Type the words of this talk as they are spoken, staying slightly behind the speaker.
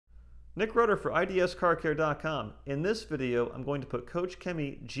Nick Rutter for IDSCarCare.com. In this video, I'm going to put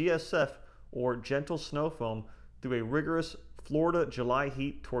Koch-Chemie GSF, or gentle snow foam, through a rigorous Florida July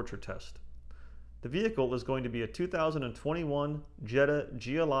heat torture test. The vehicle is going to be a 2021 Jetta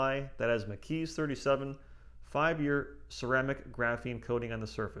GLI that has McKee's 37 5-year ceramic graphene coating on the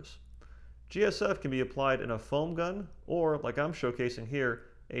surface. GSF can be applied in a foam gun or, like I'm showcasing here,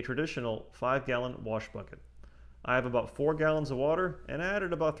 a traditional 5-gallon wash bucket. I have about 4 gallons of water and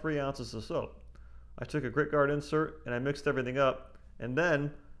added about 3 ounces of soap. I took a grit guard insert and I mixed everything up, and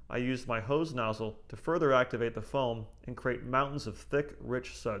then I used my hose nozzle to further activate the foam and create mountains of thick,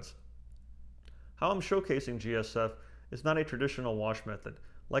 rich suds. How I'm showcasing GSF is not a traditional wash method.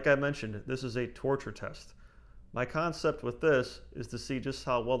 Like I mentioned, this is a torture test. My concept with this is to see just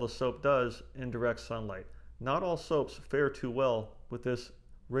how well the soap does in direct sunlight. Not all soaps fare too well with this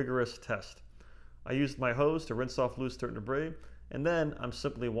rigorous test. I used my hose to rinse off loose dirt and debris, and then I'm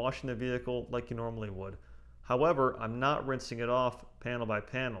simply washing the vehicle like you normally would. However, I'm not rinsing it off panel by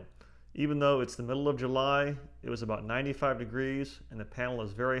panel. Even though it's the middle of July, it was about 95 degrees, and the panel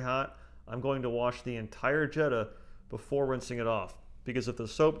is very hot, I'm going to wash the entire Jetta before rinsing it off. Because if the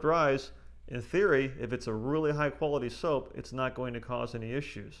soap dries, in theory, if it's a really high quality soap, it's not going to cause any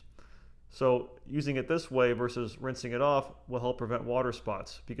issues. So using it this way versus rinsing it off will help prevent water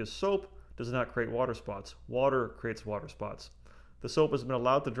spots, because soap does not create water spots. Water creates water spots. The soap has been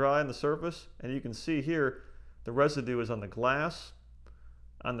allowed to dry on the surface, and you can see here the residue is on the glass,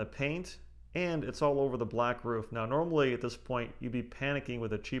 on the paint, and it's all over the black roof. Now normally at this point you'd be panicking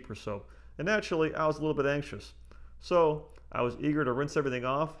with a cheaper soap, and naturally I was a little bit anxious. So I was eager to rinse everything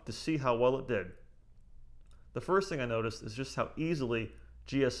off to see how well it did. The first thing I noticed is just how easily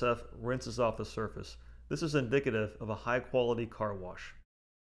GSF rinses off the surface. This is indicative of a high quality car wash.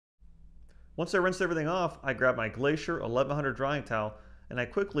 Once I rinsed everything off, I grabbed my Glacier 1100 drying towel and I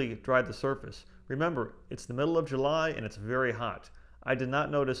quickly dried the surface. Remember, it's the middle of July and it's very hot. I did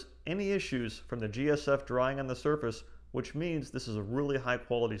not notice any issues from the GSF drying on the surface, which means this is a really high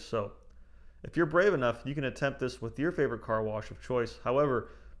quality soap. If you're brave enough, you can attempt this with your favorite car wash of choice. However,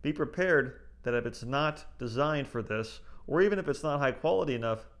 be prepared that if it's not designed for this, or even if it's not high quality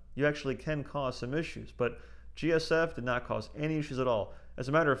enough, you actually can cause some issues. But GSF did not cause any issues at all. As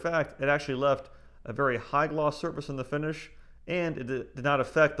a matter of fact, it actually left a very high gloss surface in the finish, and it did not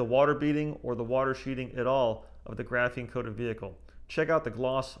affect the water beading or the water sheeting at all of the graphene coated vehicle. Check out the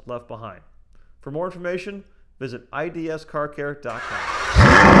gloss left behind. For more information, visit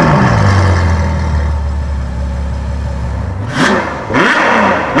IDSCarCare.com.